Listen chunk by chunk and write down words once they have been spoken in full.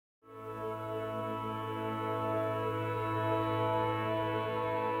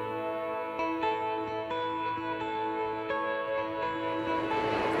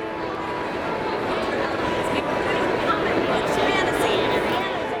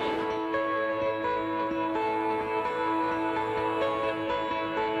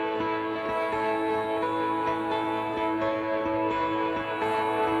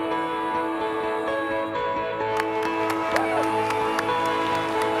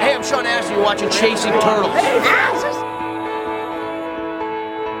I'm Sean Ashley. You're watching Chasing Turtles.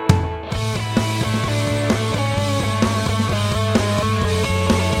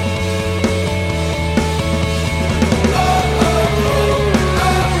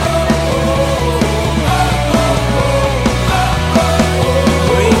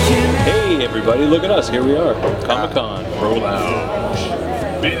 Hey everybody, look at us. Here we are. Comic-Con Pro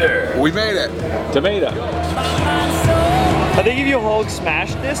Lounge. Be there. We made it. Tomato. I think if you Hulk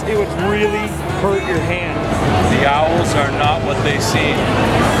smashed this, it would really hurt your hand. The owls are not what they seem.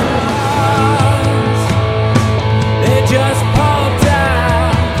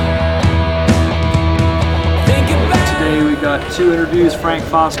 Today we got 2 interviews, Frank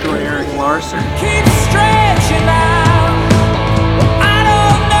Fosco and Eric Larson. Keep stretching out. I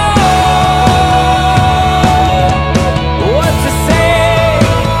don't know what to say.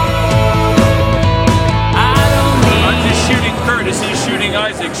 I don't need. I'm just shooting Curtis, he's shooting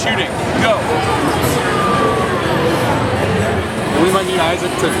Isaac. Shooting. Go. We might need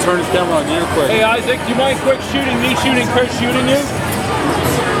Isaac to turn his camera on you quick. Hey Isaac, do you mind quick shooting me, shooting Kurt, shooting you?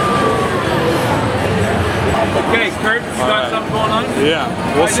 Okay, Kurt, you got something going on? Yeah.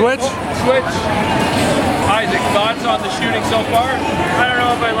 We'll Isaac, switch. Switch. Isaac, thoughts on the shooting so far? I don't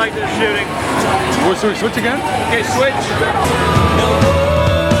know if I like this shooting. We'll switch again? Okay, switch.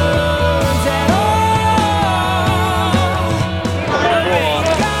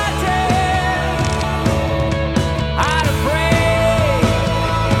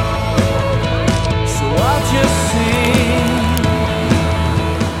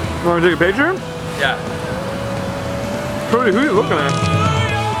 You want to take a picture? Yeah. Cody, who are you looking at?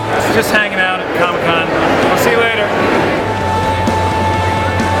 Just hanging out at Comic-Con. I'll see you later.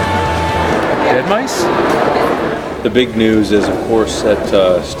 Dead mice? The big news is, of course,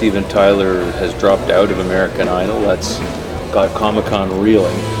 that Steven Tyler has dropped out of American Idol. That's got Comic-Con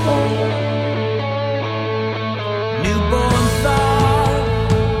reeling. Newborn thought,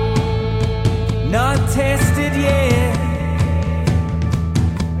 not tested yet.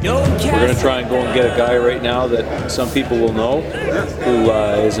 We're going to try and go and get a guy right now that some people will know, who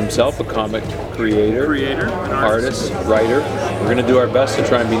is himself a comic creator, artist, writer. We're going to do our best to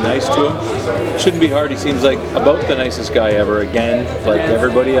try and be nice to him. Shouldn't be hard. He seems like about the nicest guy ever. Again, like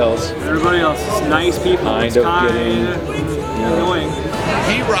everybody else. Everybody else is nice people. Kind of getting annoying.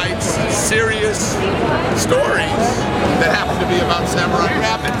 He writes serious stories that happen to be about samurai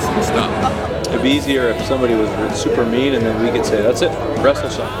rabbits and stuff. It'd be easier if somebody was super mean and then we could say, that's it, wrestle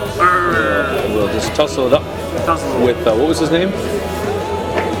some. We'll just tussle it up with, what was his name?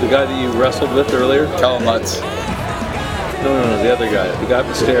 The guy that you wrestled with earlier? Kalamutz. No, the other guy. The guy up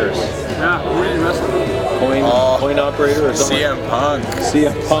the stairs. Yeah, who are you wrestling with? Coin operator or something? CM Punk.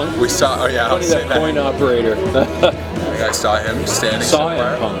 CM Punk? We saw, oh yeah, I'll Funny say that that. coin operator. I saw him standing Saw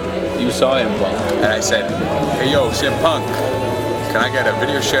somewhere. him Punk. You saw him Punk. And I said, hey yo, CM Punk, can I get a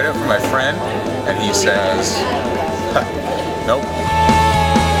video shout out for my friend? And he says, nope.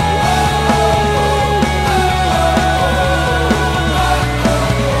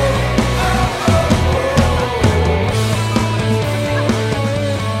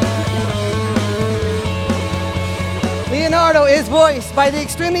 Leonardo is voiced by the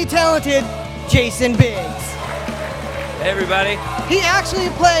extremely talented Jason Biggs. Hey, everybody. He actually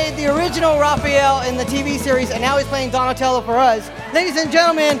played the original Raphael in the TV series, and now he's playing Donatello for us. Ladies and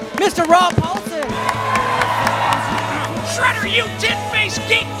gentlemen, Mr. Rob Paulson. Shredder, you tin-faced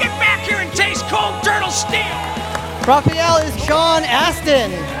geek, get back here and taste cold turtle steel. Raphael is Sean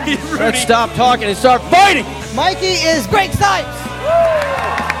Astin. Let's stop talking and start fighting. Mikey is Greg Sipes.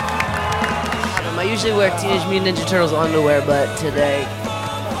 I usually wear Teenage Mutant Ninja Turtles underwear, but today...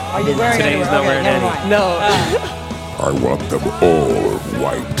 Are you wearing Today he's not wearing any. No. I want them all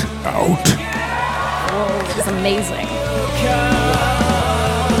wiped out. It's amazing.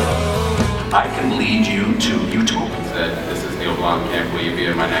 I can lead you to YouTube. Said, this is Neil Blanc, can't believe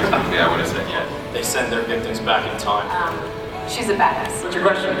you. My next movie, I would have said yeah. They send their victims back in time. She's a badass. What's your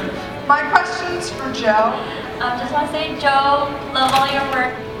question? My question's for Joe. Just want to say, Joe, love all your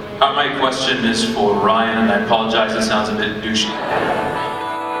work. My question is for Ryan, and I apologize, it sounds a bit douchey.